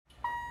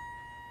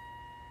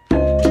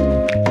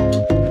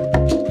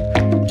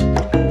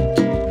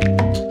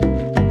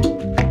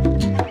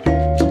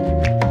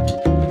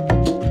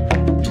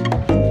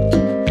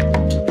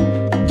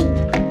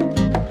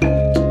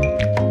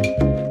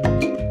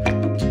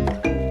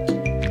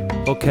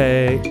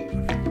Okay,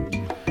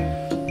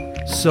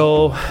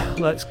 so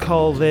let's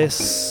call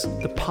this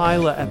the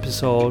pilot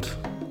episode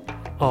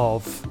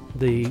of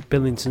the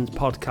Billingtons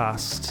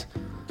podcast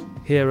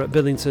here at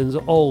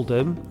Billingtons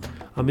Oldham.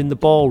 I'm in the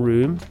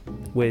ballroom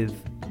with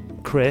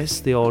Chris,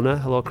 the owner.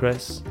 Hello,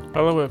 Chris.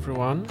 Hello,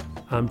 everyone.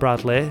 And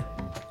Bradley.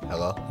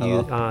 Hello.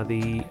 You are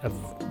the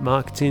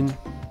marketing.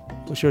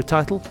 What's your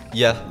title?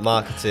 Yeah,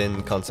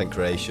 marketing, content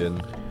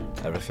creation,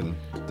 everything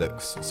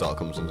that sort of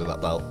comes under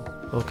that belt.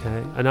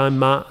 Okay, and I'm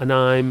Matt, and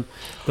I'm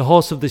the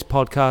host of this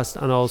podcast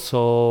and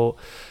also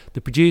the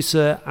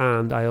producer,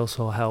 and I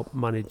also help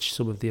manage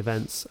some of the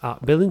events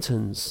at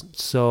Billingtons.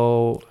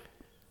 So,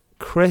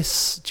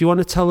 Chris, do you want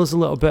to tell us a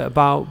little bit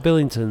about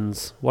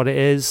Billingtons, what it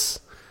is?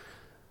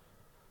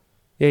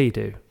 Yeah, you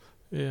do.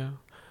 Yeah.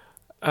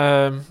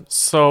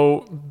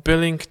 So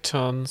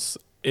Billingtons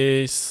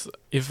is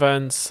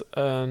events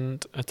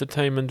and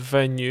entertainment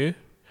venue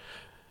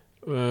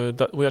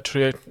that we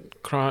actually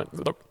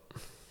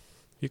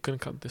You can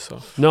cut this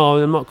off. No,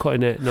 I'm not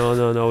cutting it.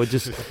 No. We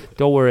just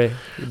don't worry,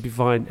 it'll be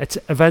fine. It's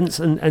events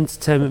and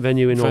entertainment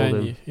venue in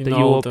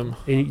Oldham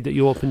that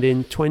you opened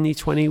in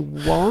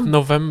 2021.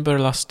 November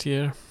last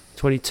year.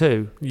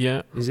 22.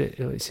 Yeah. Is it?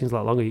 It seems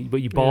like longer,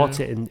 but you bought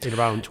it in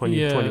around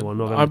 2021.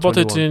 November. I bought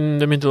 21. it in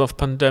the middle of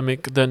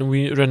pandemic. Then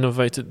we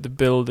renovated the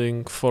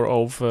building for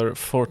over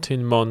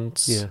 14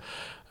 months. Yeah.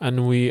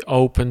 And we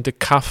opened the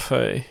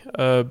cafe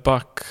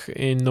back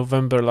in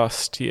November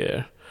last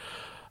year.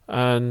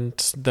 And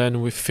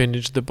then we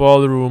finished the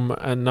ballroom,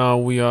 and now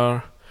we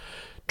are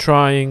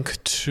trying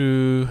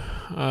to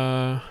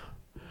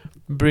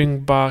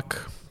bring back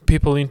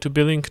people into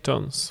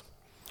Billingtons.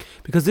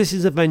 Because this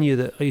is a venue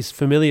that is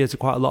familiar to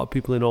quite a lot of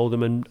people in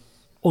Oldham and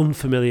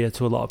unfamiliar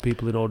to a lot of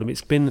people in Oldham.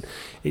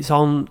 It's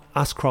on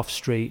Ascroft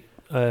Street,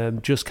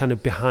 just kind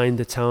of behind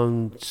the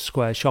Town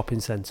Square shopping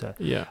centre.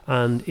 Yeah.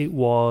 And it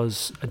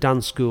was a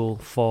dance school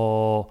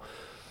for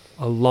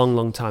a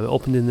long time. It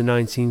opened in the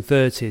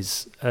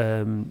 1930s.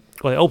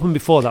 Well, it opened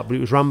before that, but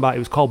it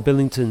was called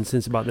Billington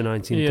since about the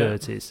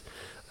 1930s.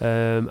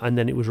 Yeah. And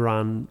then it was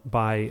run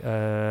by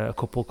a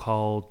couple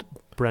called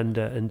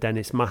Brenda and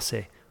Dennis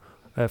Massey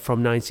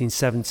from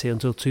 1970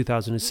 until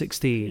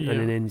 2016. Yeah. And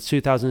then in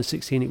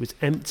 2016 it was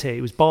empty.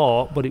 It was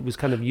bought, but it was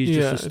kind of used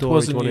just for storage.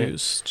 It wasn't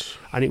used.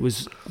 And it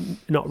was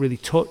not really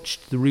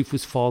touched. The roof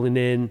was falling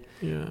in.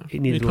 Yeah.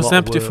 It was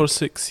empty for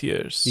 6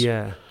 years.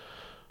 Yeah.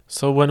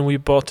 So when we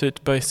bought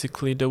it,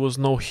 basically there was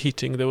no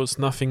heating, there was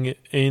nothing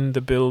in the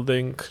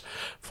building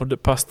for the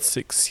past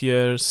 6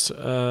 years.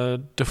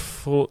 The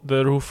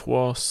roof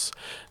was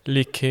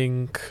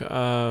leaking.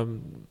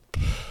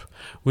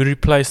 We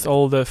replaced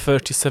all the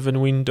 37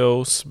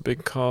 windows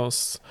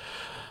because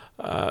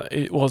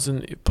it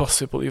wasn't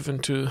possible even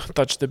to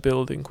touch the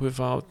building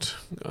without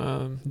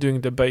doing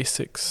the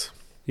basics.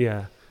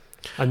 Yeah.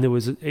 And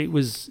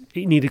it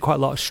needed quite a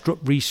lot of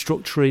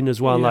restructuring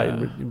as well. Yeah.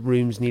 Like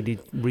rooms needed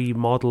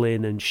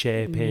remodeling and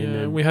shaping.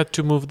 Yeah, and we had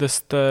to move the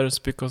stairs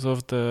because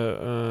of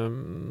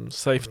the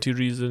safety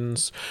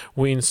reasons.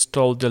 We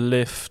installed the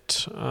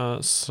lift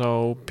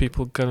so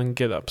people can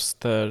get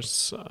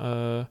upstairs.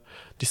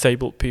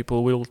 Disabled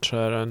people,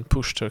 wheelchair and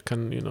pushchair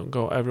can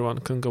go. Everyone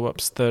can go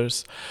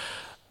upstairs.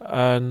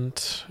 And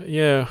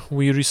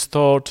we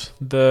restored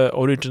the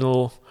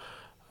original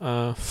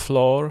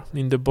floor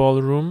in the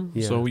ballroom,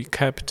 so we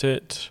kept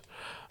it.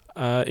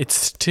 It's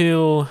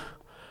still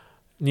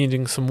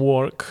needing some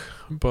work,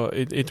 but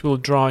it will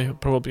dry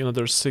probably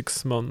another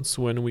 6 months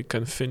when we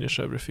can finish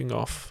everything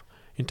off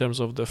in terms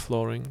of the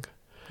flooring.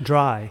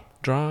 Dry,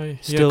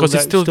 because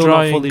it's still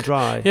drying. Not fully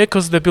dry. Yeah,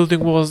 because the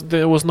building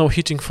there was no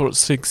heating for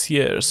 6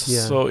 years,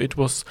 so it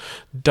was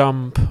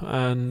damp,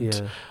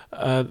 and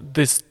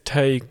this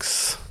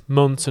takes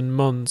months and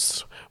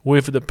months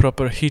with the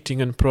proper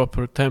heating and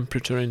proper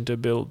temperature in the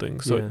building.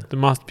 So there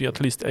must be at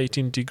least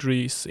 18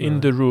 degrees in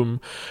the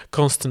room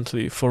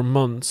constantly for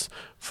months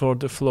for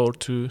the floor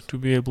to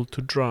be able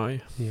to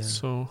dry. Yeah.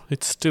 So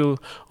it's still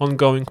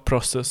ongoing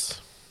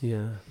process.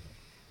 Yeah.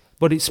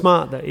 But it's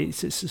smart that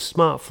it's a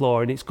smart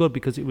floor, and it's good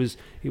because it was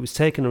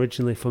taken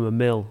originally from a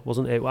mill,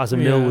 wasn't it? As a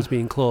mill was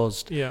being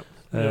closed. Yeah.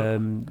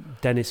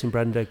 Dennis and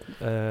Brenda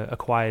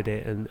acquired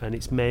it, and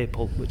it's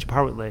maple, which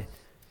apparently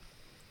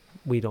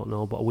we don't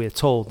know, but we're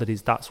told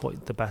that's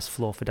what the best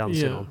floor for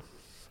dancing on.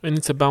 And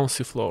it's a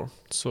bouncy floor,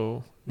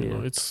 so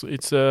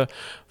it's a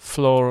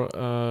floor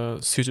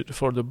suited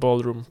for the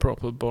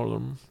proper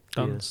ballroom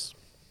dance.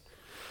 Yeah.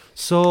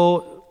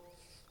 So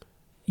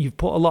you've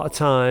put a lot of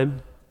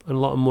time and a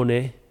lot of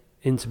money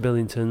into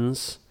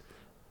Billingtons,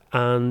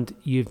 and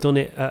you've done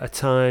it at a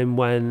time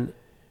when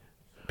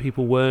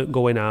people weren't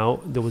going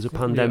out. There was a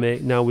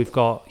pandemic. Now we've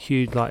got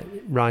huge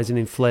rising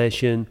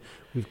inflation.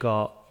 We've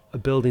got a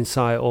building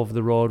site over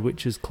the road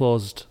which has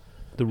closed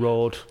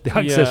the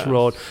access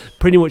road.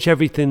 Pretty much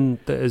everything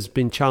that has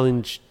been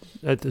challenged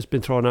has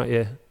been thrown at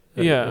you.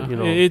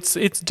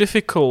 It's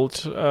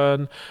difficult.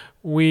 There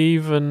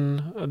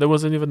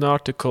was even an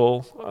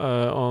article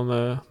on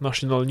a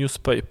national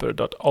newspaper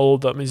that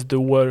Oldham is the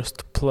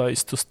worst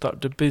place to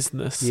start a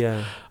business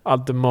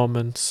at the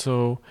moment.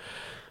 So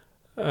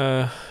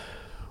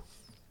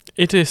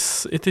it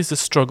is a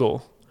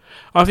struggle.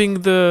 I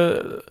think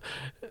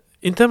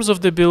in terms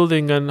of the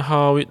building and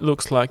how it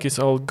looks like, it's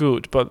all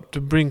good, but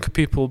to bring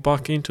people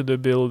back into the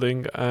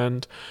building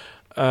and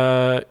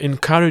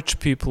encourage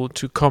people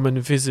to come and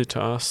visit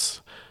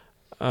us,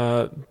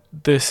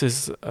 this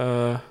is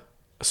a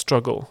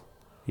struggle.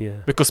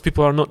 Yeah. Because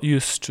people are not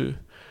used to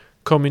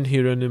coming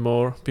here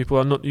anymore. People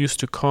are not used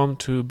to come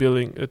to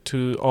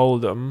to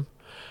Oldham,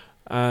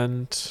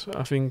 and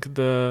I think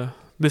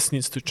this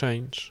needs to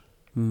change.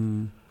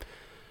 Mm.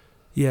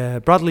 Yeah,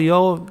 Bradley,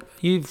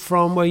 you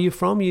from where you're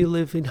from? You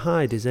live in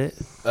Hyde, is it?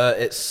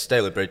 It's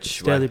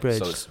Stalybridge. Stalybridge.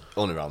 So it's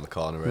only around the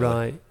corner,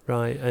 really.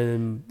 Right.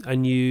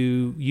 And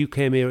you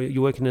came here.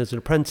 You're working as an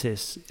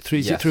apprentice through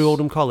is it Yes. through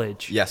Oldham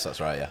College? Yes, that's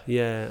right. Yeah.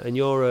 Yeah, and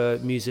you're a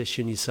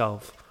musician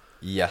yourself.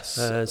 Yes.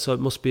 So it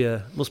must be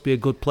a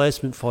good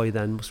placement for you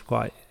then. Must be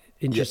quite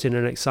interesting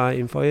and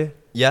exciting for you.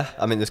 Yeah,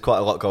 I mean, there's quite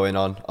a lot going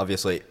on.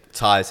 Obviously, it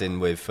ties in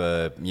with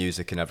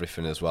music and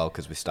everything as well,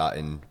 because we're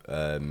starting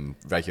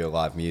regular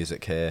live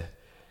music here.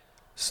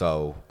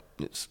 So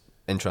it's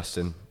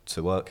interesting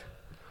to work.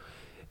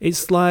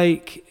 It's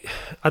like,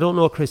 I don't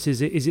know, Chris.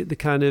 Is it the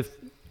kind of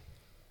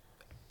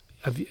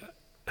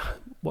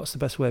what's the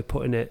best way of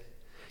putting it?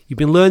 You've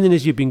been learning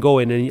as you've been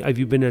going, and have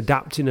you been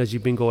adapting as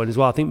you've been going as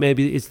well? I think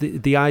maybe it's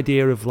the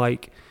idea of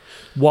like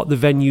what the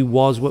venue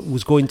was, what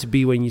was going to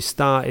be when you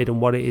started, and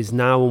what it is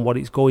now, and what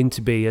it's going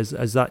to be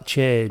as that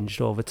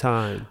changed over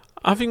time.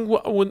 I think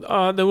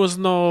there was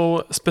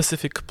no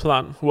specific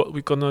plan what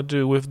we're gonna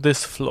do with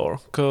this floor,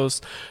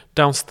 because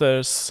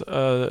downstairs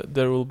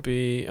there will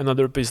be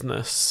another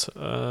business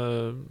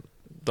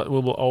that we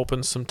will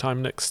open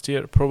sometime next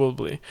year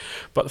probably.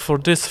 But for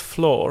this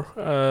floor,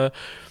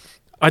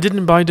 I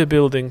didn't buy the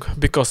building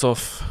because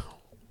of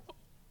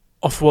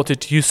what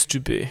it used to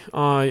be.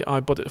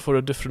 I bought it for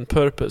a different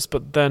purpose.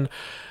 But then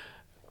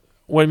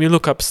when we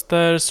look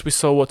upstairs, we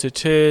saw what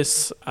it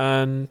is,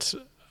 and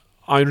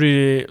I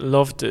really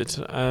loved it.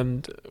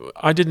 And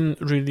I didn't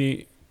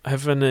really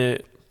have any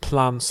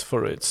plans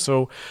for it.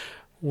 So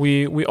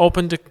we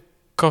opened the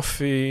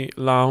coffee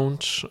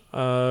lounge.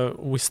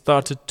 We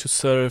started to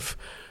serve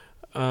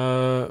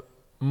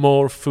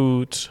more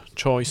food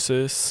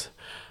choices.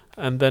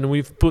 And then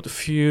we've put a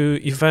few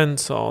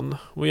events on.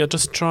 We are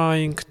just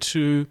trying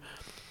to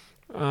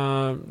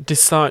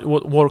decide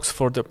what works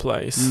for the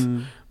place.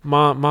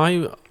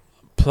 My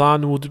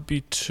plan would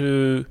be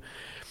to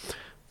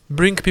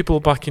bring people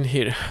back in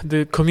here,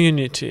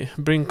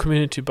 bring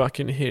community back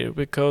in here,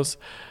 because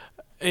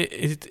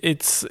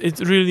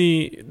it's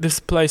really, this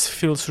place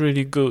feels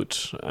really good,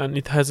 and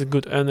it has a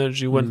good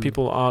energy when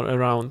people are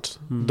around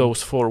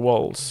those four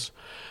walls.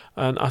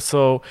 And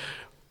so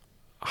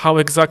how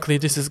exactly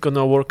this is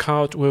gonna work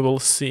out, we will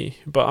see.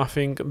 But I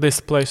think this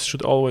place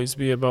should always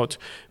be about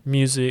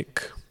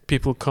music,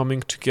 people coming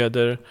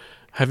together,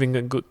 having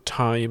a good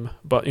time.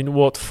 But in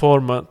what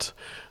format,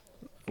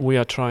 we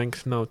are trying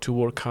now to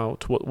work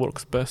out what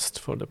works best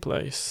for the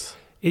place.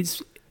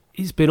 It's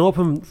been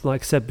open,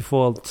 like I said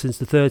before, since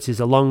the 30s,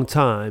 a long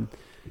time.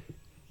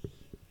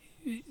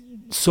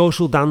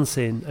 Social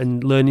dancing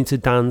and learning to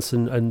dance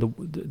and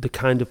the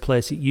kind of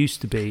place it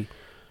used to be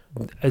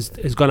has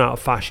gone out of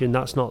fashion.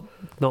 That's not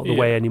the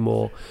way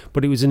anymore.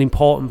 But it was an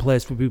important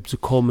place for people to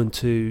come and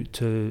to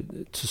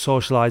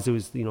socialise. There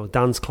was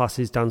dance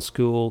classes, dance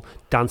school,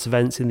 dance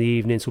events in the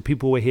evening. So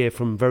people were here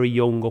from very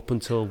young up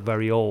until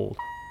very old.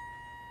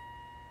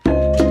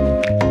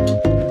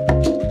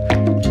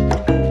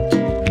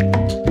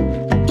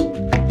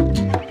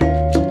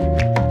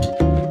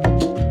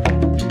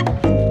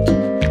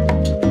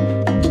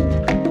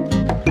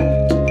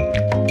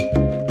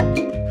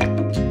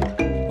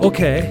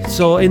 Okay,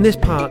 so in this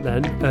part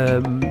then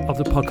of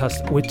the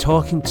podcast, we're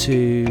talking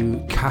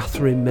to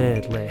Catherine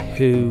Madeley,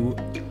 who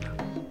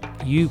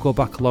you go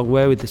back a long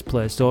way with this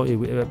place, don't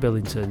you, at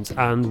Billingtons?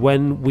 And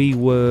when we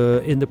were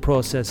in the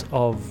process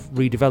of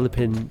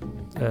redeveloping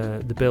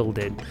the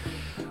building,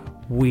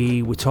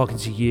 we were talking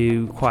to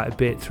you quite a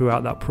bit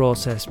throughout that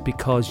process,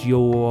 because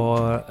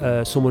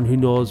you're someone who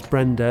knows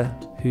Brenda,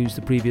 who's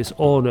the previous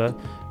owner,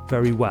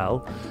 very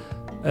well.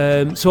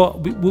 So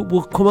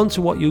we'll come on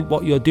to what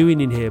you're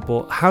doing in here,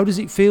 but how does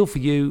it feel for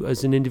you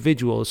as an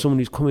individual, as someone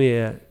who's come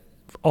here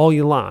all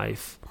your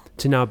life,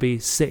 to now be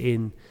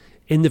sitting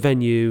in the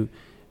venue,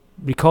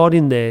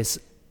 recording this?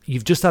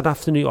 You've just had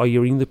afternoon, or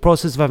you're in the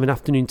process of having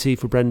afternoon tea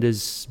for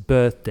Brenda's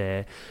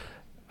birthday.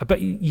 But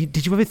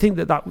did you ever think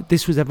that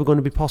this was ever going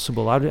to be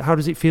possible? How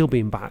does it feel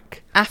being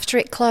back? After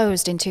it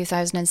closed in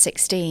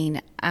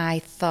 2016, I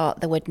thought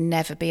there would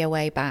never be a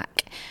way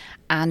back.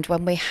 And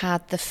when we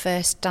had the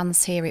first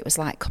dance here, it was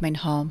like coming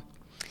home.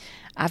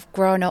 I've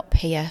grown up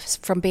here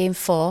from being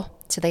 4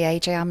 to the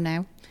age I am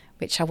now,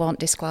 which I won't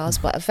disclose,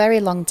 but a very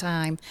long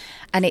time.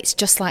 And it's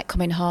just like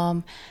coming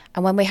home.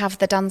 And when we have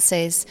the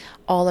dances,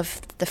 all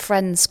of the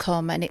friends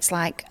come, and it's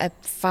like a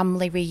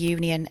family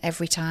reunion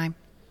every time.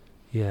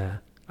 Yeah.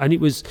 And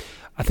it was,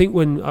 I think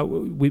when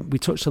we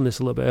touched on this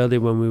a little bit earlier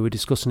when we were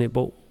discussing it,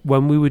 but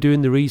when we were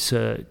doing the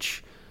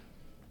research,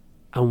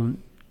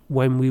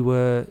 when we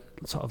were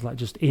sort of like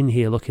just in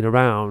here looking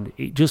around,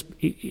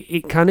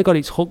 it kind of got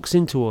its hooks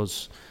into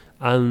us,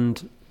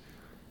 and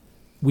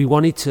we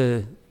wanted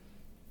to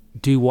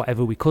do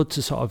whatever we could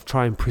to sort of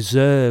try and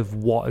preserve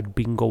what had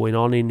been going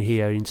on in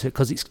here,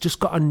 because it's just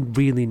got a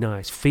really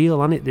nice feel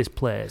on it, this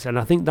place. And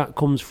I think that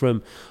comes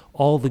from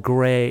all the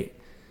great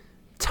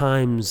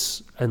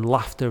times and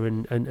laughter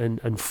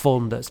and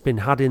fun that's been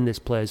had in this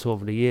place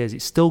over the years.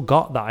 It's still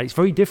got that. It's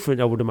very different,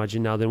 I would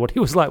imagine, now than what it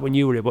was like when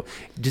you were here, but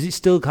does it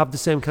still have the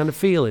same kind of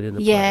feeling in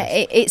the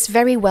place? It's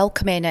very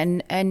welcoming,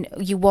 and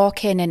you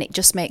walk in and it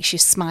just makes you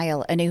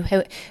smile, and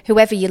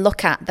whoever you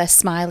look at, they're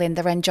smiling,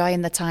 they're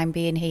enjoying the time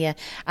being here.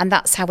 And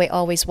that's how it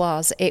always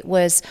was. It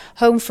was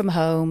home from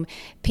home,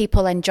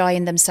 people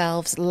enjoying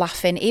themselves,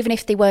 laughing. Even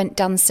if they weren't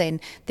dancing,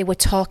 they were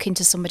talking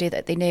to somebody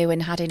that they knew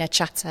and having a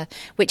chatter,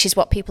 which is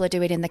what people are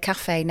doing in the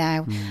cafe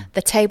now.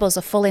 The tables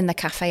are full in the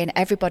cafe and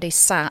everybody's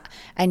sat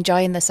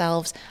enjoying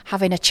themselves,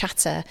 having a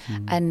chatter,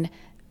 and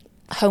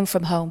home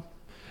from home.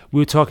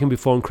 We were talking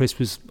before, and Chris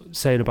was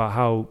saying about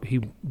how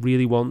he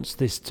really wants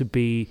this to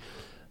be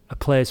a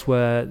place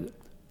where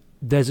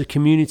there's a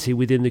community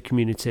within the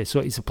community. So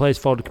it's a place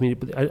for the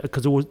community,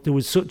 because there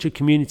was such a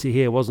community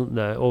here, wasn't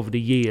there, over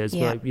the years?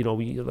 Yeah. Like,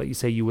 like you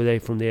say, you were there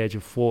from the age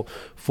of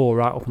four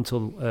right up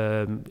until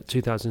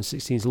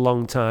 2016. It's a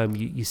long time.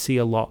 You see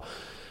a lot.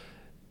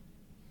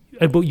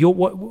 But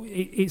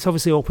it's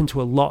obviously open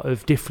to a lot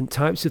of different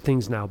types of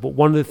things now. But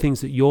one of the things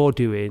that you're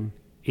doing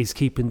is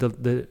keeping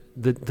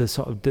the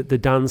sort of the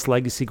dance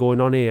legacy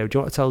going on here. Do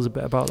you want to tell us a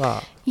bit about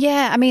that?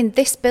 Yeah, I mean,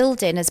 this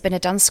building has been a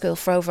dance school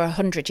for over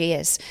 100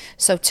 years.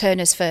 So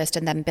Turner's first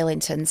and then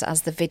Billington's,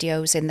 as the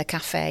videos in the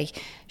cafe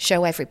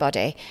show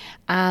everybody.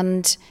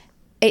 And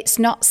it's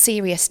not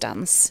serious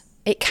dance.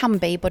 It can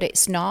be, but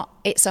it's not.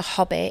 It's a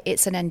hobby,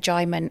 it's an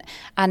enjoyment,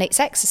 and it's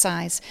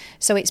exercise.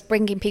 So it's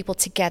bringing people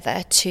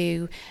together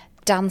to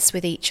dance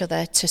with each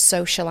other, to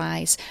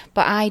socialise.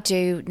 But I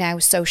do now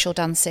social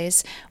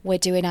dances. We're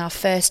doing our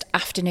first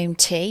afternoon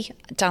tea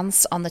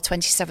dance on the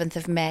 27th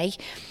of May.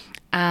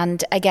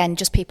 And again,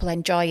 just people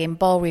enjoying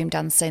ballroom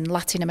dancing,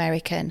 Latin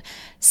American,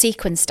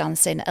 sequence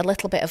dancing, a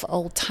little bit of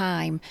old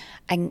time,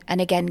 and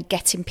again,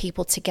 getting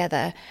people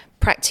together,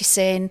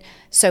 practicing,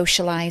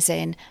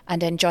 socialising,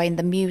 and enjoying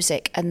the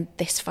music and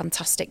this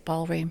fantastic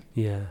ballroom.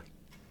 Yeah.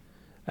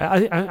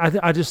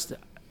 I just,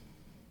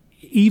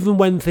 even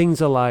when things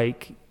are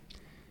like,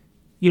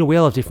 we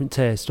all have different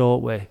tastes,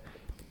 don't we?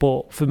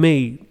 But for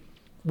me,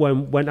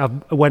 when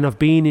I've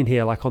been in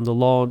here, like on the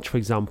launch, for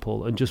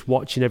example, and just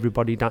watching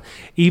everybody dance,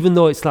 even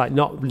though it's like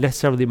not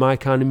necessarily my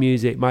kind of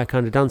music, my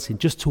kind of dancing,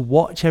 just to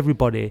watch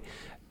everybody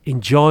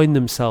enjoying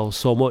themselves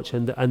so much,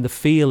 and the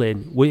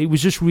feeling, it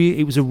was just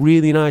it was a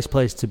really nice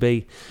place to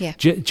be. Yeah.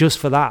 Just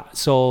for that.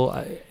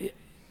 So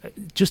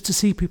just to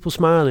see people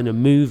smiling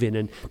and moving,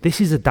 and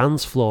this is a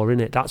dance floor, isn't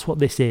it? That's what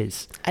this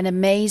is. An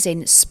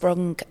amazing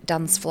sprung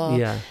dance floor.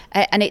 Yeah.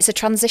 And it's a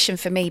transition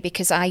for me,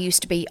 because I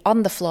used to be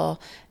on the floor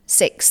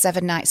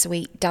 6-7 nights a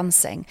week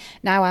dancing.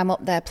 Now I'm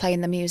up there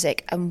playing the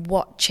music and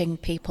watching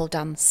people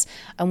dance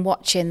and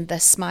watching the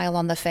smile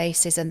on their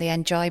faces and the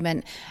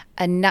enjoyment,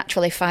 and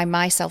naturally find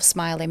myself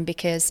smiling,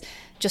 because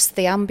just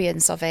the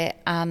ambience of it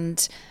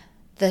and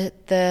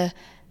the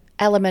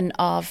element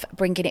of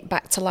bringing it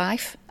back to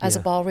life as a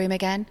ballroom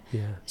again.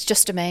 Yeah. It's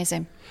just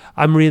amazing.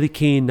 I'm really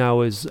keen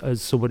now, as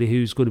somebody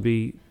who's going to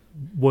be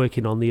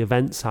working on the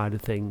event side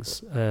of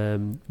things,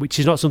 which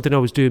is not something I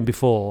was doing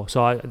before.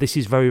 So this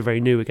is very,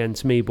 very new again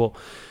to me, but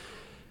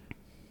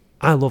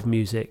I love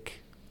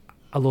music.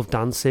 I love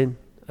dancing.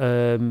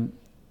 And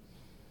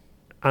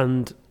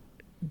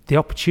the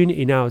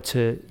opportunity now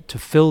to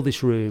fill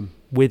this room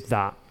with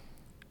that,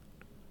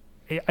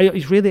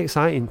 it's really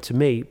exciting to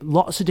me.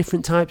 Lots of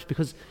different types,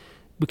 because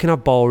we can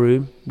have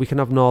ballroom, we can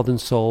have Northern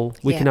Soul,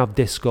 we can have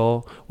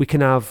disco, we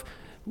can have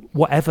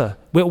whatever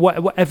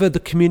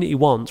the community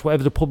wants,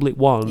 whatever the public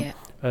want,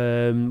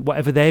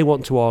 whatever they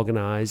want to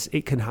organise,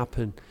 it can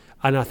happen.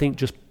 And I think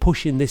just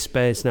pushing this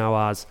space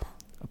now as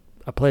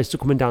a place to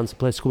come and dance, a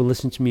place to come and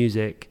listen to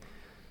music,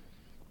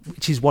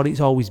 which is what it's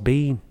always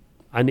been.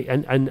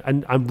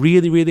 And I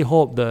really, really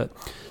hope that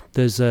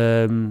there's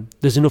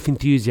enough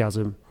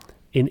enthusiasm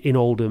in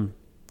Oldham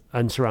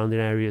and surrounding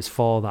areas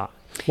for that.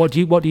 What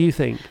do you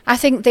think? I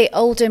think the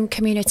Oldham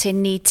community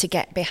need to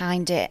get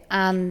behind it,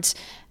 and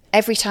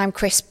every time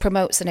Chris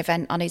promotes an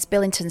event on his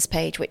Billington's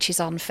page, which is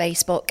on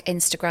Facebook,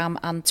 Instagram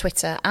and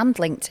Twitter and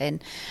LinkedIn,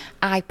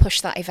 I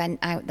push that event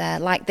out there.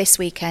 Like this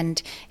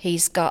weekend,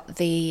 he's got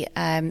the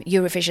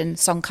Eurovision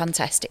Song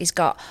Contest. He's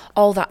got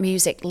all that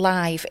music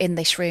live in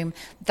this room.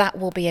 That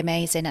will be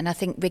amazing. And I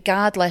think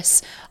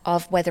regardless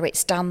of whether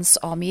it's dance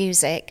or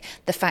music,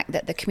 the fact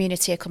that the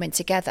community are coming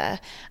together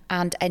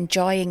and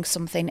enjoying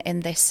something in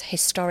this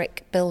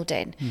historic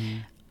building,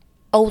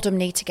 Oldham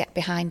need to get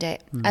behind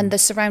it, and the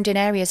surrounding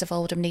areas of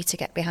Oldham need to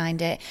get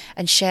behind it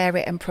and share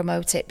it and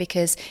promote it,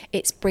 because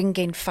it's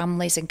bringing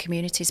families and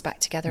communities back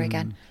together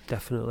again.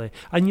 Definitely.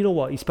 And you know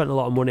what? He spent a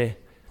lot of money,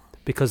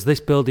 because this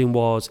building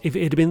was, if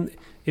it had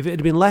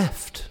been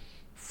left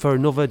for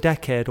another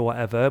decade or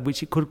whatever,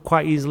 which it could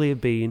quite easily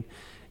have been,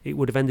 it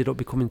would have ended up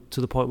becoming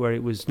to the point where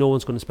it was no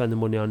one's going to spend the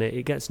money on it.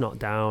 It gets knocked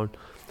down.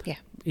 Yeah.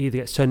 Either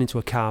gets turned into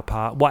a car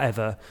park,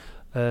 whatever.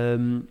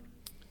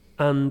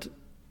 And,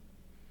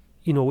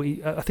 you know,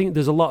 I think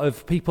there's a lot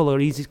of people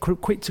are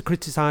quick to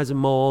criticise and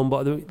mourn,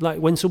 but like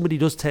when somebody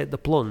does take the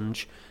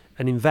plunge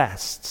and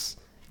invests,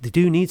 they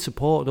do need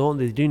support, don't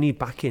they? They do need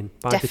backing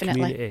by the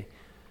community.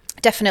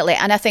 Definitely.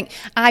 And I think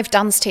I've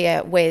danced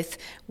here with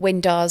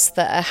windows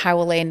that are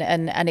howling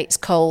and it's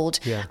cold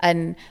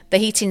and the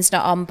heating's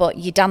not on, but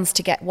you dance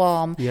to get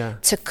warm. Yeah.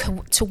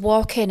 To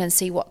walk in and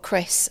see what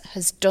Chris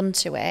has done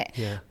to it,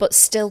 but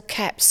still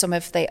kept some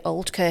of the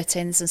old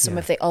curtains and some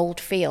of the old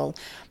feel,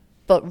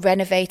 but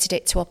renovated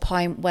it to a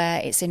point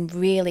where it's in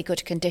really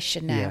good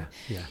condition now.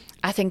 Yeah.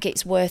 I think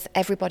it's worth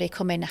everybody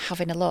coming,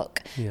 having a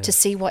look to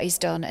see what he's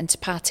done and to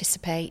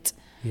participate.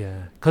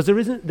 Yeah. Because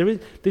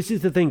this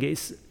is the thing,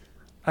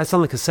 I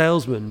sound like a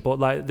salesman, but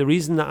like the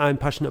reason that I'm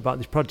passionate about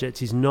this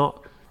project is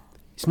not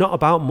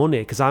about money,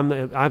 because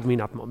I've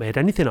not made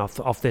anything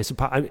off this.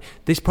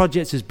 This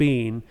project has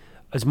been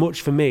as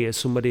much for me as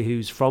somebody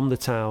who's from the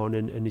town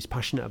and is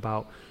passionate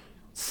about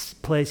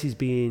places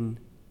being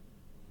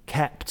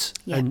kept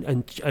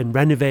and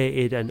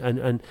renovated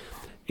and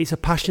it's a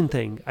passion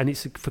thing, and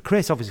it's for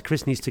Chris. Obviously,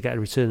 Chris needs to get a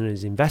return on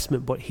his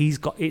investment, but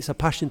it's a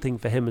passion thing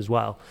for him as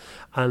well.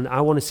 And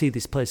I want to see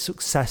this place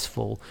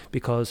successful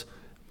because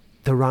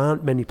there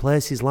aren't many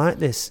places like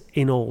this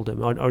in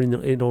Oldham or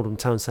in Oldham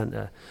Town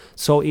Centre.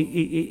 So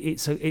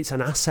it's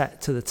an asset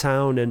to the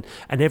town, and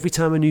every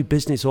time a new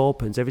business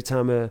opens, every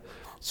time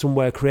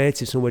somewhere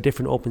creative, somewhere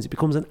different opens, it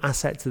becomes an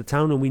asset to the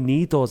town, and we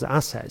need those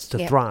assets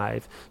to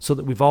thrive so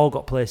that we've all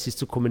got places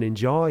to come and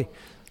enjoy.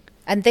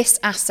 And this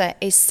asset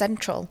is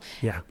central.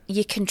 Yeah.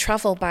 You can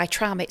travel by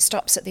tram, it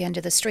stops at the end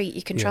of the street.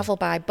 You can travel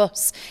by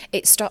bus,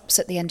 it stops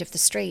at the end of the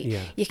street.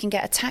 Yeah. You can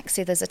get a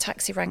taxi, there's a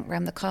taxi rank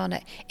round the corner.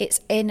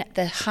 It's in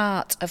the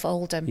heart of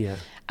Oldham. Yeah.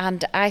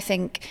 And I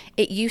think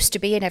it used to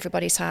be in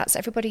everybody's hearts.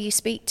 Everybody you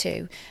speak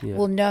to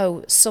will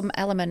know some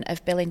element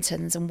of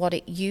Billingtons and what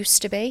it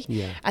used to be.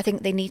 Yeah. I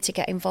think they need to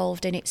get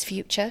involved in its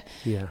future.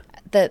 Yeah.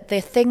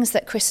 The things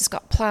that Chris has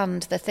got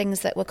planned, the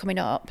things that were coming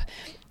up,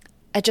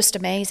 are just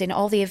amazing.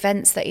 All the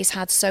events that he's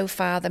had so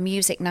far, the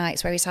music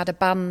nights where he's had a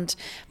band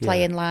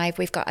playing live.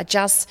 We've got a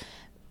jazz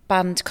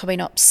band coming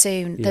up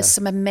soon. There's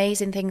some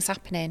amazing things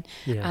happening.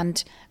 Yeah.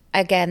 And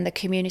again, the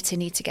community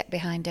need to get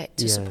behind it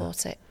to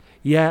support it.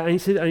 Yeah,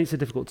 and it's a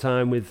difficult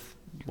time with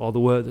all the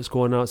work that's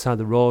going on outside,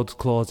 the roads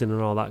closing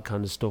and all that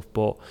kind of stuff.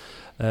 But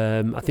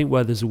I think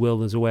where there's a will,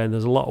 there's a way, and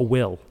there's a lot of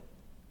will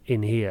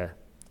in here.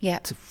 Yeah.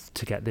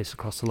 To get this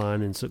across the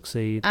line and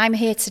succeed. I'm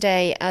here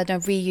today at a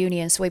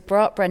reunion, so we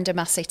brought Brenda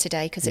Massey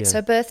today because it's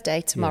her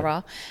birthday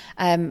tomorrow,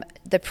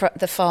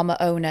 the former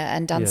owner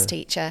and dance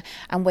teacher,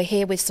 and we're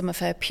here with some of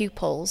her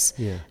pupils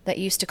that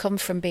used to come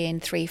from being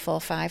 3,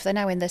 4, 5. They're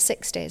now in their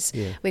 60s.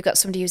 Yeah. We've got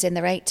somebody who's in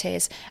their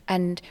 80s,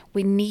 and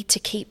we need to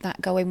keep that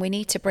going. We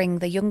need to bring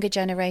the younger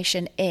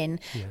generation in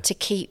to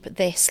keep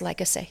this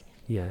legacy.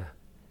 Yeah.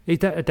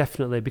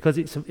 Definitely, because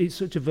it's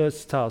such a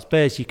versatile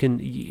space. It can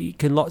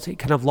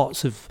have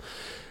lots of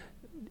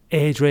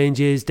age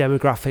ranges,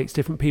 demographics,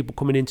 different people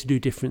coming in to do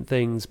different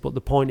things. But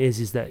the point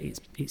is that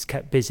it's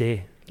kept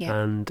busy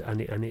and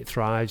it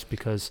thrives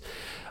because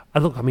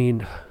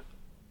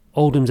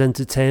Oldham's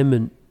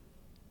entertainment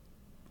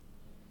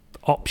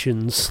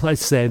options,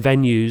 let's say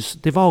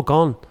venues, they've all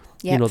gone.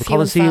 Yeah, you know, the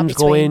Coliseum's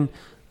going.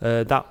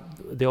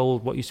 The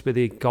old, what used to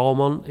be the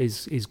Gaumont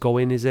is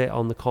going, is it,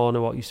 on the corner?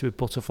 What used to be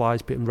Butterflies,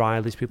 and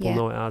Riley's, people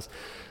know it as.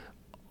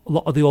 A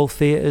lot of the old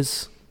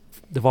theatres,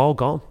 they've all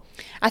gone.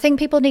 I think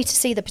people need to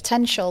see the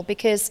potential,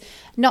 because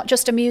not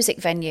just a music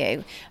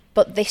venue,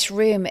 but this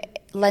room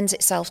lends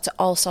itself to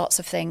all sorts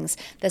of things.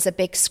 There's a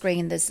big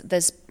screen,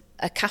 there's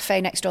a cafe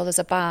next door, there's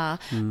a bar,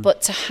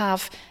 but to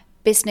have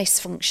business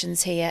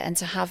functions here and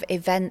to have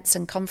events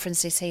and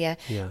conferences here,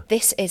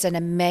 this is an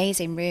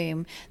amazing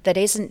room that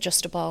isn't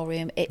just a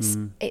ballroom.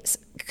 It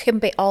can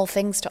be all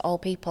things to all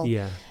people.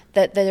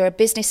 That there are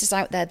businesses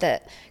out there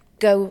that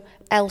go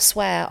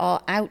elsewhere or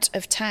out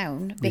of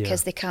town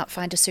because they can't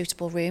find a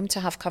suitable room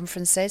to have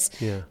conferences.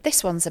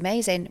 This one's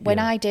amazing. When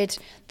I did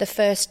the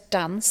first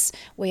dance,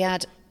 we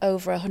had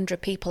over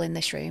 100 people in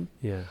this room.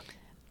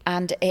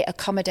 And it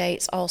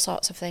accommodates all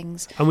sorts of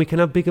things. And we can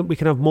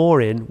have more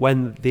in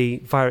when the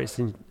fire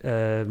escape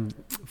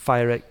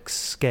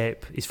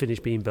is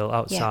finished being built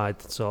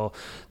outside. So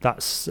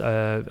that's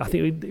I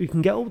think we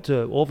can get up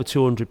to over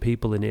 200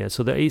 people in here.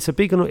 So that it's a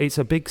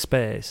big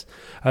space.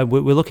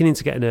 We're looking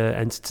into getting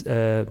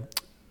a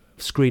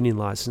screening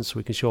license so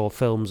we can show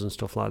films and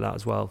stuff like that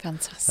as well.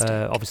 Fantastic.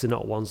 Obviously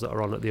not ones that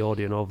are on at the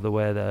Odeon over the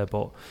way there,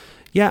 but.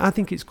 Yeah, I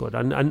think it's good,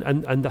 and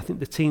I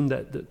think the team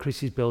that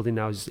Chris is building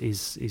now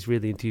is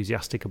really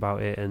enthusiastic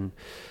about it, and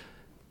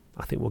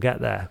I think we'll get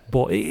there.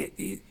 But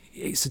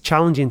it's a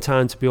challenging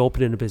time to be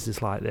opening a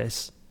business like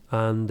this,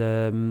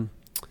 and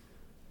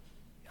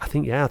I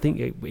think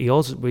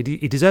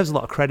he deserves a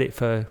lot of credit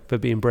for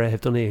being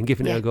brave, doesn't he, and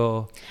giving it a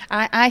go.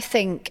 I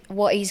think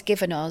what he's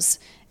given us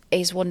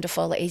is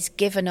wonderful. He's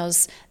given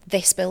us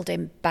this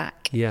building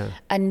back,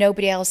 and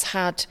nobody else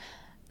had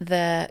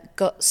the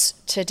guts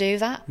to do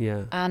that,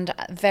 Yeah. and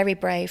very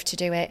brave to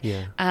do it.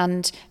 Yeah.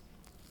 And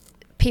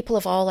people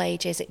of all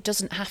ages, it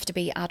doesn't have to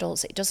be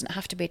adults, it doesn't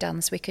have to be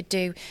dance. We could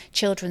do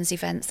children's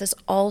events. There's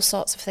all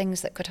sorts of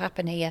things that could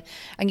happen here.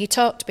 And you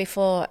talked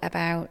before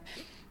about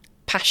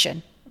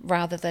passion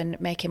rather than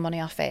making money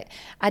off it.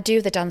 I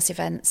do the dance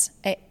events.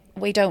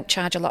 We don't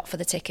charge a lot for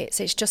the tickets.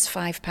 It's just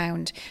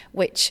 £5,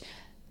 which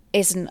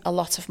isn't a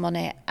lot of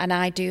money, and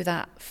I do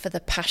that for the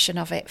passion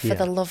of it, for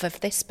the love of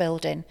this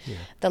building,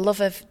 the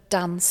love of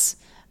dance,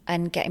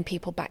 and getting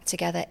people back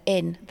together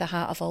in the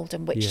heart of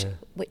Oldham, which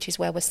is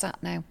where we're sat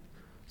now.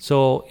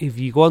 So if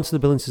you go onto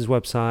the Billingtons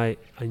website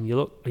and you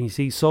look and you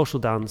see Social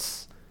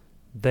Dance,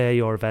 they're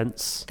your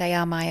events. They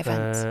are my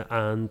events.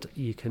 And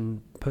you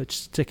can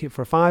purchase a ticket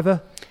for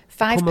 £5.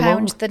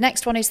 £5. The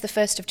next one is the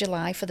 1st of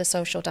July for the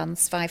Social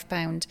Dance,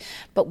 £5.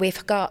 But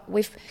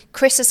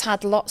Chris has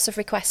had lots of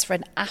requests for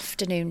an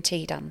afternoon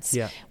tea dance,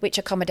 which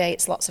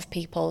accommodates lots of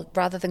people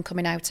rather than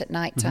coming out at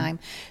night time.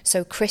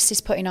 So Chris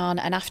is putting on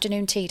an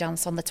afternoon tea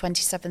dance on the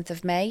 27th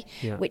of May,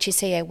 which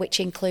is here, which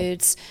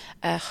includes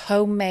a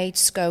homemade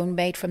scone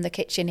made from the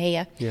kitchen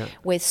here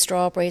with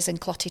strawberries and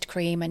clotted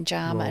cream and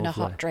jam and a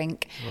hot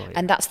drink.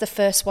 And that's the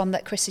first one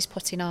that Chris is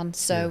putting on.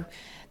 So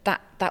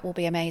that will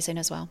be amazing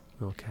as well.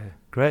 Okay,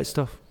 great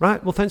stuff.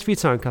 Right, well, thanks for your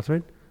time,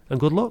 Catherine, and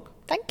good luck.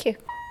 Thank you.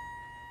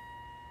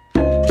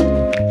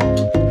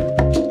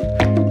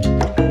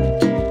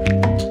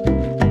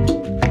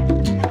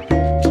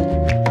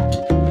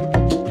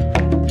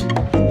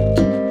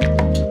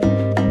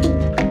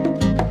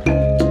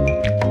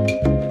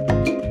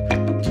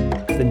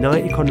 The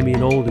night economy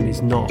in Oldham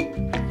is not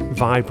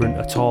vibrant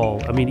at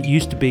all. I mean, it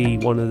used to be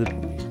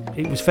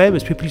it was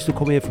famous. People used to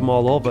come here from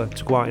all over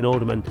to go out in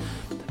Oldham, and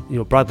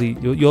Bradley,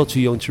 you're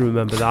too young to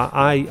remember that.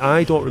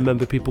 I don't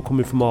remember people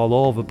coming from all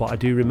over, but I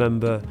do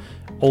remember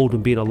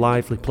Oldham being a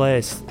lively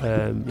place,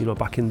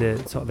 back in the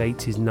sort of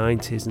 80s,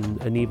 90s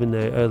and even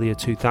the earlier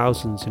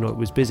 2000s, it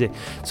was busy.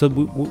 So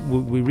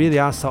we really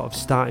are sort of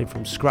starting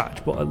from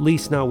scratch, but at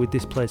least now with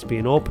this place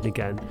being open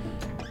again,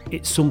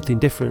 it's something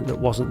different that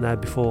wasn't there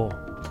before.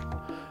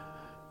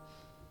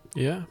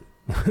 Yeah.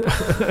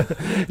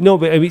 No,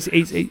 but I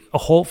mean,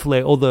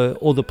 hopefully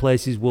other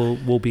places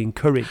will be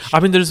encouraged. I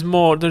mean,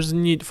 there's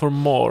need for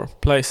more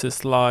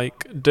places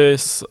like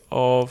this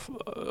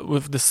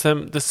with the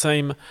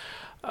same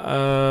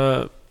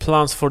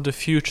plans for the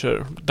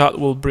future that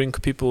will bring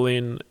people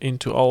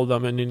into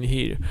Oldham and in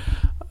here.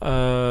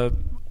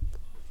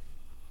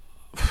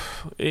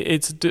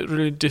 It's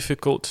really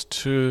difficult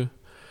to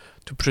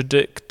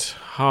predict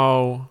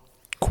how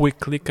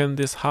quickly can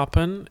this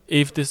happen,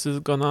 if this is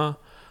gonna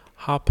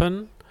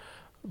happen.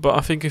 But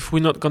I think if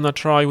we're not gonna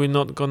try, we're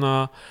not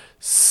gonna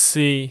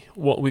see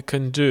what we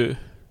can do.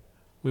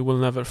 We will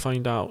never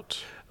find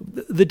out.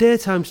 The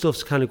daytime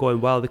stuff's kind of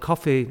going well. The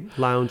coffee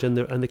lounge and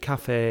the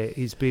cafe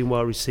is being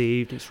well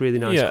received. It's really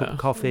nice cup of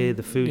coffee.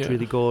 The food's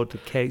really good. The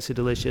cakes are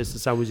delicious. The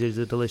sandwiches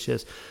are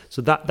delicious.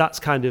 So that's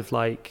kind of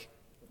like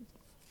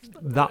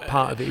that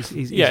part of it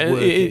is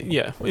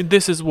working.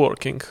 This is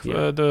working.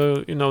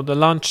 The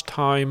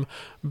lunchtime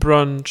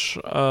brunch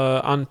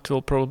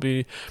until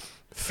probably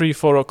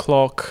 3-4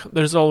 o'clock.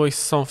 There's always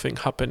something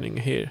happening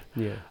here.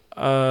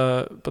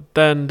 But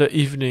then the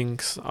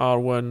evenings are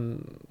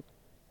when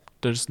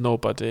there's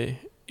nobody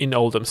in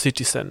Oldham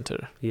city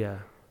centre. Yeah.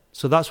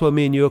 So that's where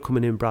me and you are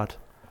coming in, Brad.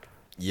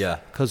 Yeah.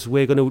 Because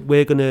we're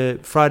gonna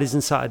Fridays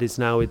and Saturdays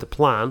now. The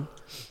plan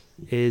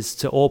is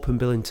to open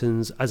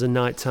Billingtons as a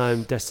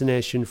nighttime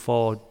destination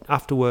for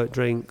after work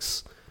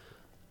drinks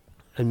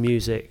and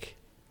music.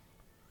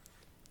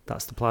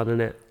 That's the plan,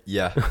 isn't it?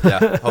 Yeah.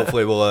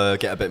 Hopefully we'll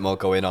get a bit more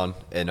going on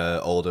in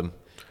Oldham.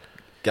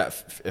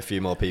 Get a few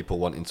more people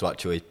wanting to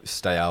actually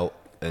stay out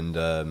and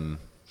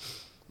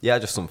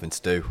just something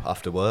to do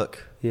after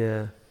work.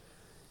 Yeah,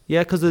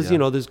 because there's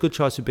there's good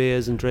choice of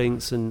beers and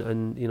drinks and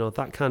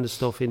that kind of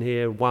stuff in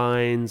here,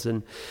 wines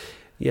and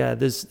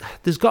there's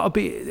got to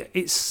be.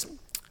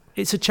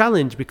 It's a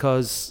challenge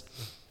because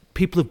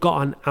people have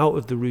gotten out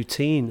of the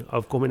routine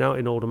of coming out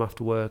in Oldham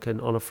after work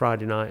and on a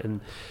Friday night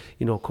and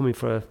coming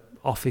for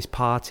office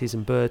parties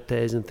and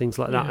birthdays and things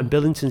like that. And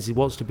Billingtons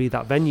wants to be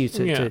that venue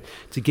to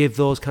give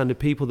those kind of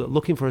people that are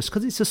looking for us,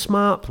 because it's a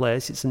smart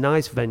place, it's a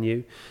nice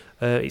venue.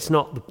 It's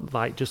not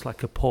just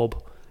like a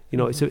pub,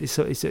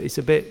 it's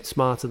a bit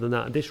smarter than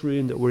that. This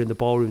room that we're in, the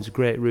ballroom, is a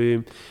great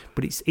room,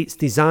 but it's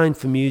designed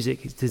for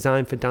music, it's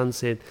designed for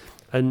dancing.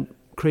 And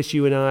Chris,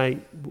 you and I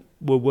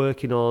were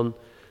working on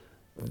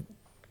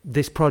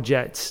this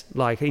project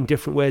in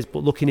different ways,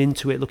 but looking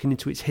into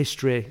its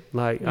history,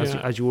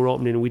 as you were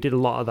opening, and we did a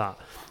lot of that,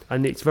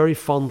 and it's very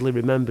fondly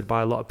remembered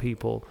by a lot of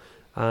people.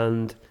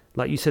 And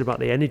like you said about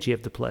the energy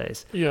of the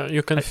place,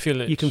 you can feel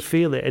it. You can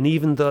feel it, and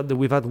even though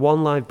we've had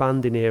one live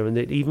band in here, and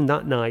even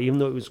that night, even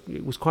though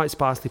it was quite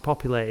sparsely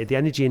populated, the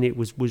energy in it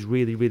was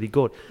really, really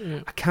good.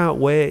 I can't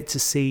wait to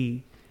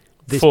see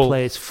this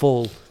place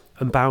full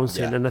and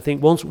bouncing. And I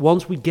think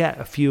once we get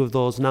a few of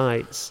those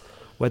nights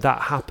where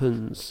that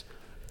happens,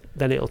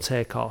 then it'll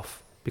take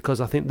off, because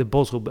I think the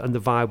buzz and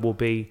the vibe will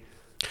be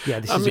yeah,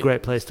 this I is a mean,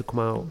 great place to come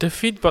out. The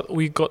feedback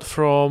we got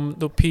from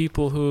the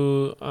people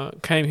who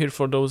came here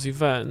for those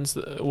events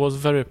was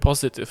very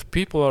positive.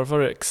 People are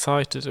very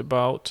excited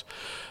about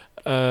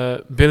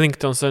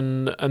Billingtons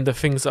and the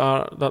things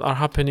that are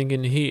happening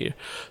in here.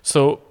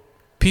 So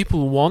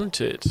people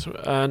want it,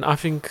 and I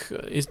think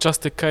it's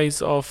just a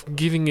case of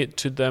giving it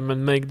to them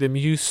and make them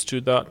used to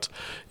that.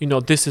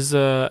 This is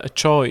a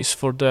choice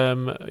for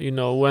them.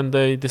 When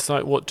they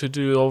decide what to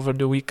do over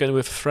the weekend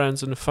with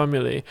friends and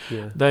family,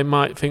 they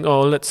might think,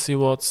 oh, let's see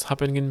what's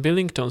happening in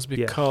Billingtons,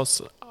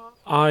 because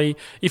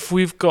if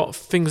we've got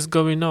things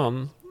going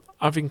on,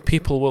 I think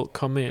people will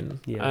come in,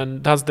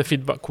 and that's the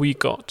feedback we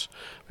got,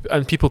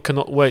 and people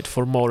cannot wait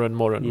for more and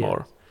more and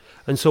more.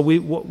 And so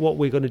what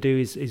we're going to do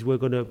is we're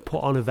going to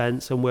put on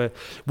events, and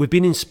we've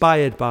been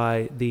inspired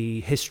by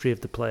the history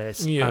of the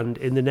place. And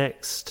in the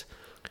next,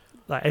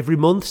 every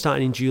month,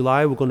 starting in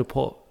July, we're going to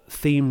put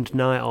themed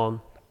night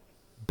on,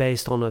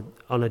 based on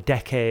a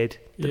decade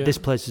that this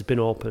place has been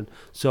open.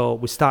 So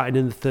we're starting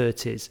in the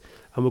 30s,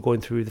 and we're going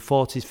through the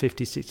 40s,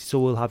 50s, 60s. So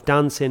we'll have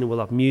dancing, and we'll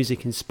have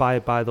music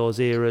inspired by those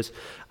eras,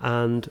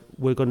 and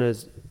we're going to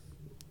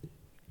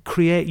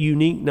create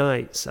unique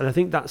nights. And I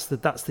think that's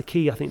the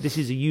key. I think this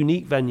is a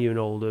unique venue in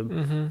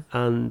Oldham,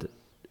 and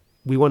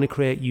we want to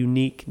create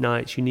unique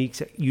nights,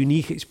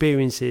 unique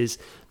experiences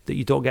that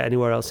you don't get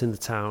anywhere else in the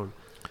town.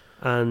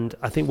 And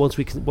I think once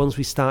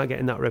we start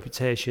getting that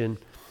reputation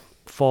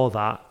for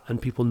that,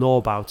 and people know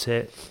about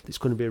it, it's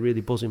going to be a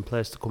really buzzing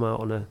place to come out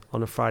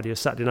on a Friday or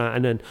Saturday night,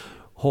 and then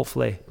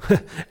hopefully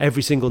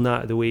every single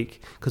night of the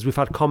week, because we've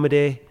had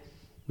comedy,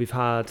 we've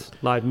had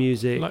live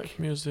music,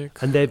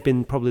 and they've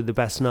been probably the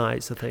best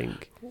nights, I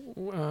think.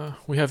 We're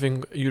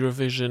having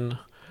Eurovision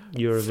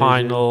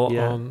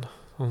final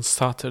on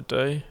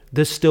Saturday.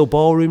 There's still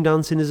ballroom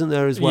dancing, isn't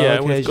there, as well?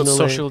 Yeah, we've got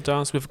social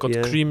dance, we've got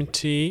cream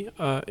tea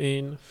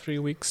in 3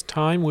 weeks'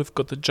 time, we've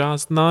got the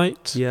jazz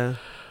night. Yeah,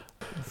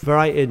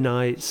 variety of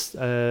nights,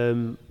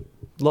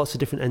 lots of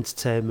different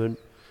entertainment.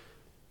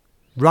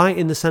 Right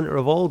in the centre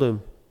of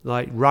Oldham.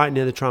 Right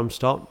near the tram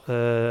stop,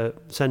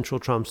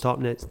 central tram stop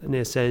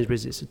near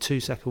Sainsbury's. It's a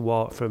 2-second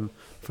walk from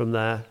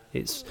there.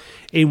 It's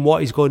in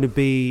what is going to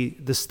be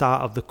the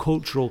start of the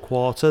cultural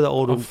quarter that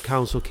Oldham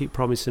Council keep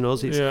promising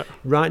us. It's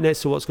right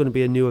next to what's going to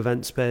be a new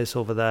event space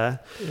over there.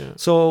 Yeah.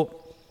 So,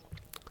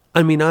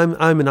 I mean,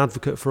 I'm an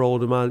advocate for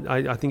Oldham.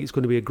 I think it's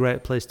going to be a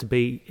great place to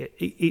be.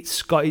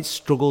 It's got its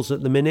struggles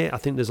at the minute. I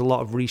think there's a lot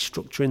of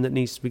restructuring that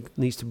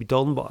needs to be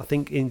done. But I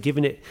think in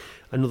giving it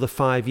another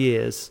 5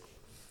 years,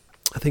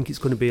 I think it's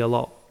going to be a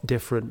lot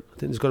different. I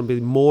think there's going to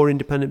be more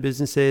independent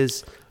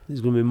businesses.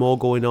 There's going to be more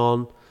going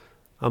on.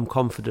 I'm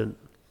confident.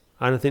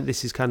 And I think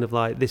this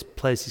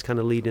place is kind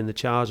of leading the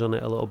charge on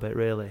it a little bit,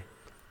 really.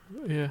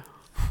 Yeah.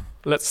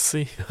 Let's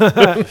see.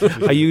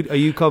 Are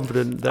you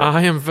confident?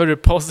 I am very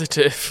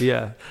positive.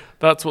 Yeah.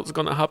 That's what's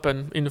going to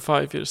happen in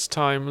 5 years'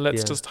 time.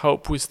 Let's just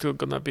hope we're still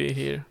going to be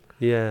here.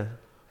 Yeah.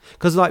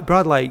 Because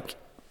Brad,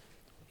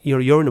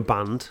 you're in a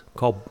band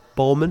called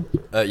Bowman.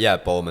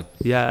 Bowman.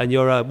 Yeah, and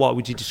you're what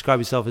would you describe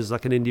yourself as,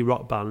 like an indie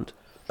rock band?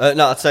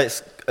 No, I'd say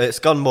it's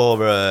gone more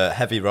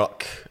heavy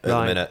rock at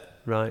the minute.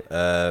 Right.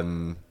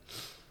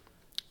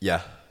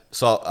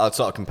 So I'd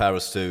sort of compare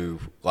us to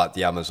like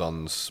the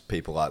Amazons,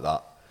 people like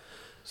that.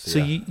 So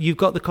you've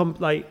got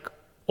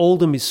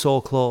Oldham is so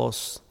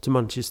close to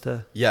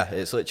Manchester. Yeah,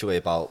 it's literally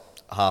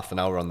about half an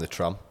hour on the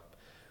tram.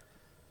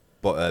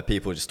 But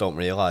people just don't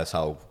realise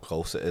how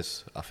close it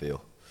is, I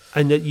feel.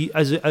 And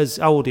as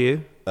how old are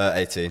you?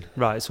 18.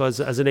 Right. So as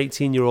an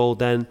 18-year-old,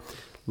 then,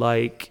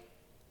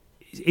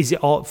 is it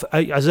all,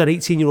 as an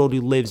 18-year-old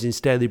who lives in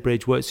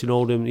Stalybridge, works in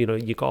Oldham?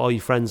 You've got all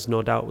your friends,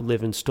 no doubt,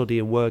 live and study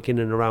and work in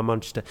and around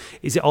Manchester.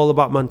 Is it all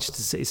about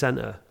Manchester city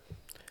centre?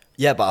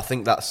 Yeah, but I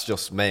think that's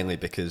just mainly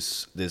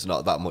because there's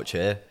not that much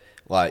here.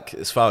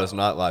 As far as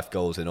nightlife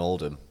goes in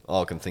Oldham,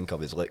 all I can think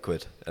of is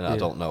Liquid, and I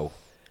don't know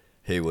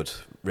who would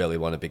really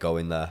want to be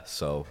going there.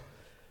 So.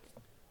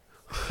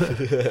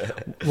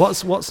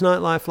 What's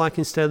nightlife like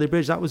in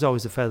Stalybridge? That was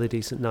always a fairly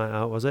decent night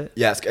out, was it?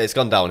 Yeah, it's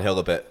gone downhill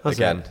a bit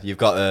again. You've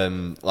got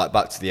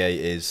back to the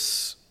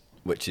 80s,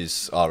 which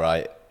is all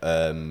right,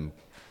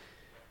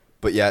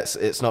 but yeah,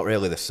 it's not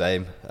really the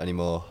same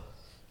anymore.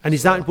 And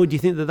is that? Would you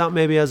think that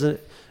maybe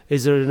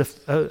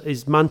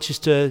is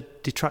Manchester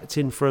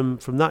detracting from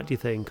that? Do you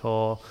think,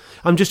 or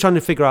I'm just trying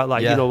to figure out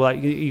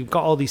you've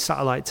got all these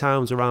satellite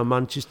towns around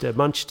Manchester.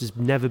 Manchester's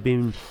never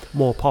been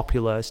more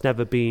popular. It's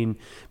never been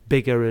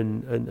bigger,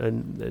 and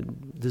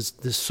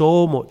there's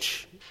so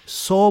much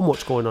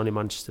going on in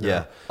Manchester now.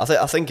 Yeah,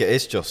 I think it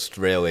is just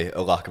really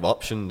a lack of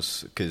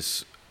options,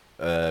 because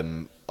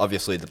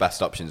obviously the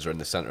best options are in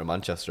the centre of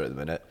Manchester at the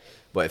minute.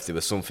 But if there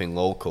was something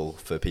local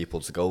for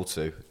people to go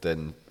to,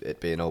 then it'd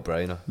be a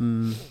no-brainer.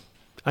 Mm.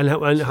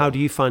 And how do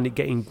you find it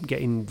getting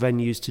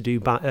venues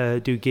to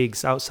do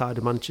gigs outside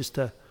of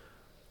Manchester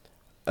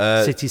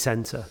city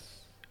centre?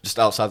 Just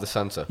outside the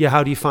centre? Yeah,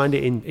 how do you find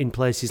it in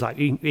places like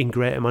in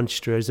Greater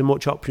Manchester? Is there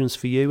much options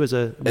for you as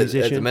a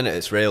musician? At the minute,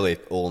 it's really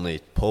only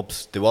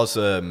pubs. There was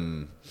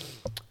a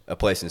a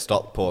place in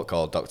Stockport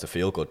called Dr.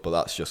 Feelgood, but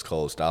that's just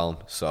closed down.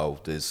 So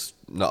there's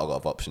not a lot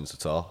of options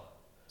at all.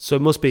 So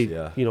it must be,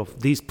 Yeah. you know,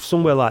 these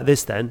somewhere like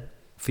this then,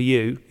 for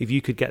you, if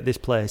you could get this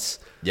place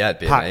Yeah,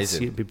 it'd be packed,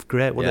 amazing. it'd be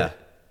great, wouldn't it?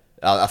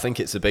 I think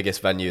it's the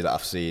biggest venue that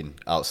I've seen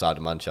outside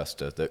of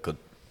Manchester that could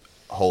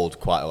hold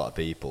quite a lot of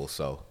people.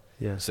 So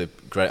Yeah. it's a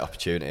great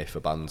opportunity for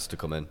bands to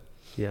come in.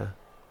 Yeah.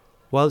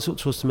 Well, it's up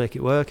to us to make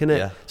it work, isn't it?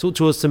 Yeah. It's up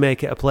to us to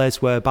make it a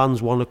place where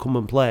bands want to come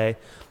and play.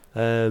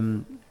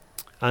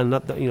 And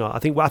that, you know, I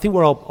think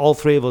we're all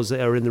three of us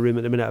that are in the room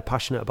at the minute are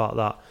passionate about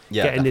that.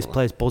 Yeah, getting this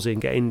definitely. place buzzing,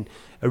 getting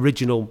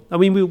original. I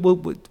mean,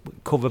 we'll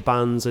cover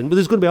bands, and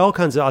there's going to be all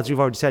kinds of, as you've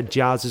already said,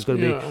 jazz. There's going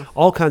to be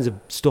all kinds of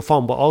stuff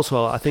on, but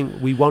also I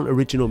think we want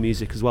original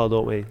music as well,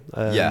 don't we?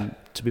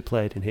 To be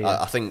played in here.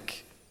 I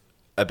think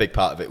a big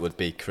part of it would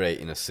be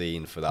creating a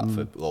scene for that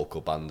for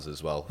local bands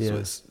as well.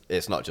 Yeah. So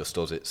it's not just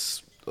us;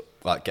 it's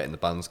like getting the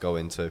bands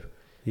going to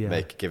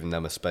giving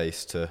them a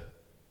space to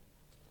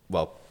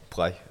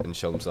play and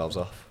show themselves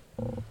off.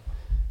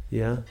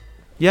 Yeah.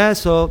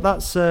 So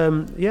that's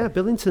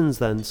Billingtons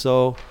then.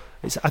 So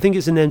I think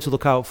it's a name to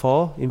look out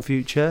for in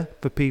future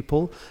for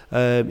people.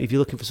 If you're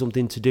looking for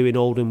something to do in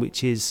Oldham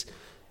which is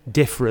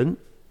different,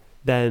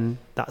 then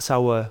that's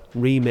our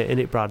remit,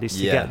 innit, Brad? Is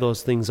to get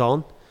those things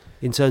on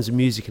in terms of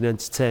music and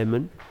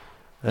entertainment.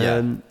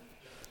 What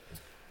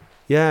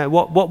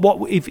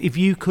if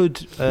you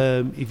could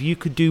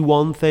do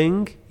one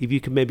thing, if you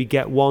could maybe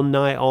get one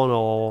night on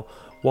or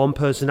one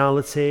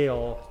personality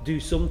or do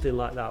something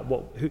like that,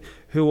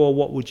 who or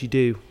what would you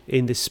do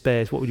in this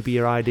space? What would be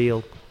your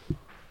ideal?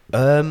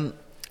 I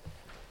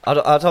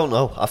don't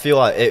know. I feel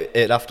like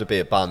it'd have to be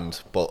a band,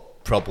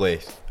 but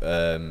probably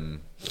a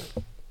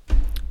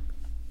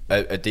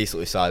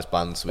decently sized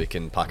band so we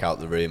can pack out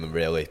the room and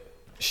really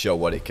show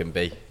what it can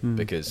be,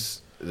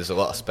 because there's a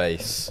lot of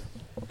space.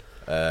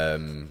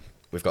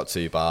 We've got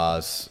 2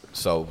 bars,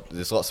 so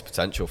there's lots of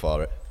potential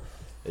for it.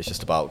 It's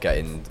just about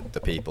getting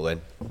the people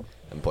in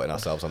and putting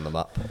ourselves on the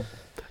map.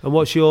 And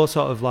what's your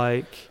sort of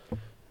like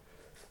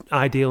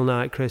ideal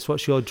night, Chris?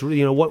 What's your,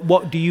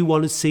 what do you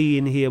want to see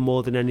in here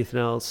more than anything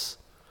else?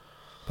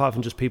 Apart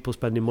from just people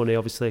spending money,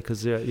 obviously,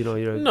 because you're.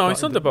 No,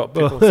 it's not about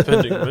people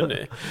spending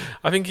money.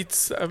 I think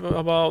it's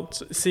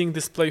about seeing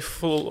this place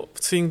full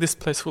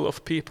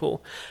of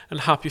people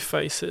and happy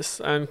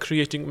faces and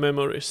creating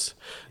memories.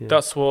 Yeah.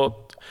 That's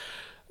what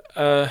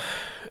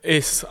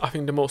is, I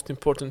think, the most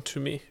important to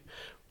me.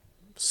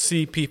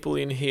 See people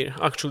in here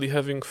actually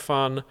having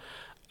fun,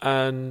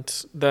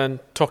 and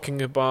then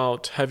talking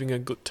about having a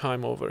good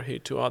time over here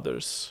to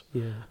others,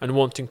 and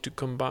wanting to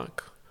come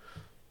back.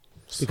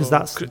 Because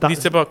so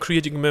it's about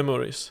creating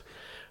memories.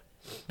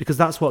 Because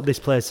that's what this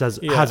place has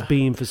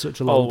been for such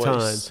a long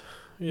time.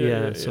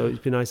 So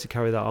it'd be nice to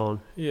carry that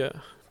on.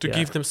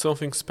 Give them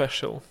something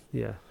special.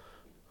 Yeah,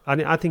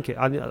 and I think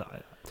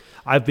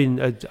I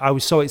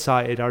was so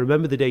excited. I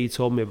remember the day you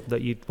told me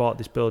that you'd bought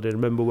this building. I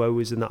remember where we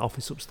was in that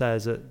office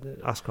upstairs at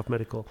Ascroft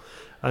Medical,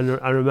 and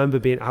I remember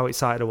being how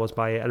excited I was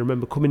by it. And I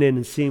remember coming in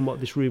and seeing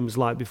what this room was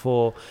like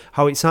before,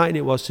 how exciting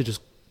it was to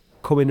just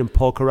come in and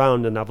poke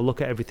around and have a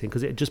look at everything,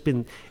 because it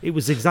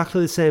was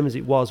exactly the same as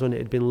it was when it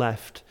had been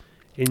left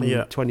in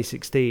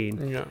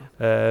 2016,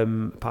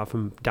 apart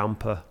from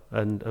damper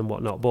and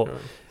whatnot. But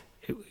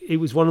it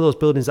was one of those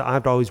buildings that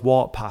I'd always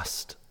walked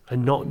past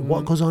and not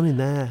what goes on in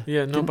there.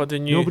 Nobody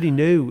knew. Nobody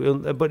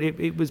knew, but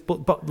it was.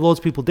 But loads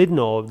of people did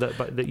know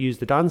that used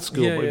the dance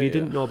school. But if you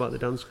didn't know about the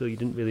dance school, you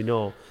didn't really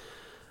know.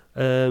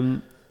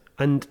 And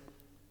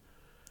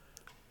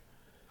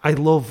I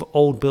love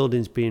old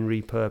buildings being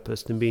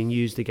repurposed and being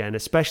used again,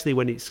 especially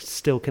when it's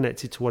still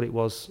connected to what it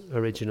was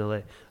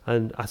originally.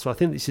 And so I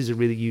think this is a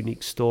really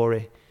unique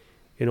story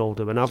in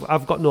Oldham, and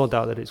I've got no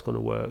doubt that it's going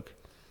to work.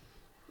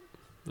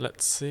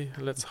 Let's see.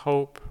 Let's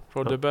hope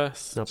for the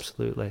best.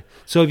 Absolutely.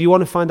 So if you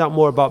want to find out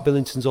more about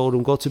Billingtons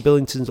Oldham, go to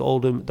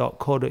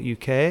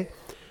billingtonsoldham.co.uk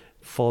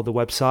for the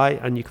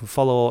website, and you can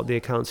follow the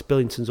accounts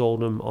Billingtons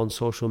Oldham on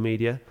social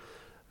media.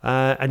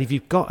 And if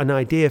you've got an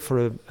idea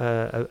for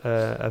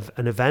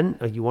an event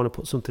or you want to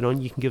put something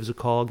on, you can give us a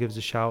call, give us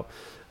a shout,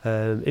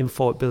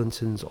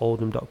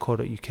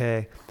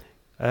 info@billingtonsoldham.co.uk,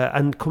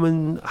 and come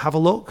and have a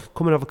look,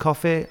 come and have a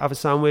coffee, have a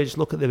sandwich,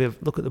 look at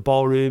the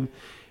ballroom,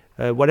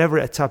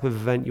 whatever type of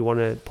event you want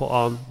to put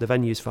on. The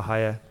venue's for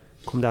hire.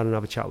 Come down and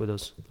have a chat with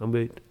us, and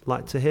we'd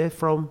like to hear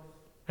from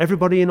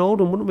everybody in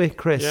Oldham, wouldn't we,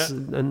 Chris?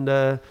 And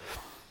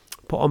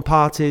put on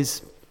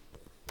parties,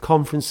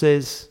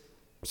 conferences,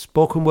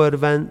 spoken word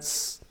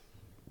events,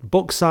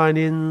 book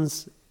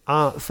signings,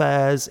 art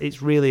fairs.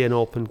 It's really an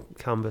open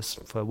canvas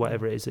for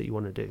whatever it is that you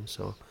want to do.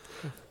 So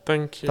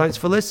thank you. Thanks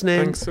for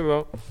listening. Thanks a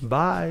lot.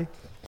 Bye.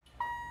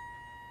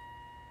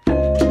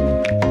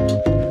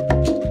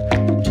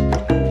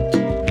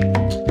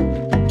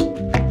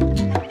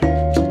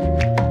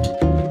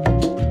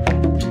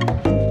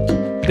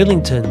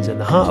 Billingtons in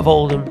the heart of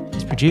Oldham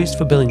is produced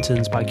for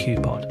Billingtons by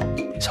QPod.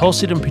 It's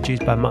hosted and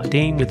produced by Matt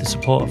Dean with the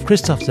support of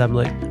Christoph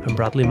Zemlich and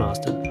Bradley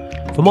Marsden.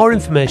 For more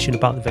information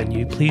about the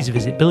venue, please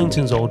visit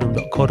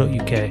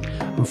billingtonsoldham.co.uk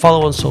and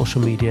follow on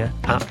social media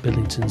at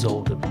Billingtons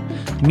Oldham.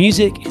 The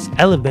music is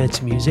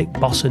elevator music,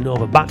 bossa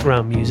nova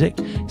background music,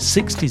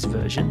 60s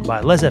version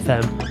by Les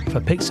FM for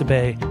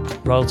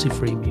Pixabay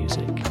royalty-free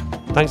music.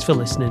 Thanks for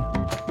listening.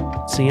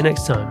 See you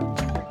next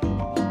time.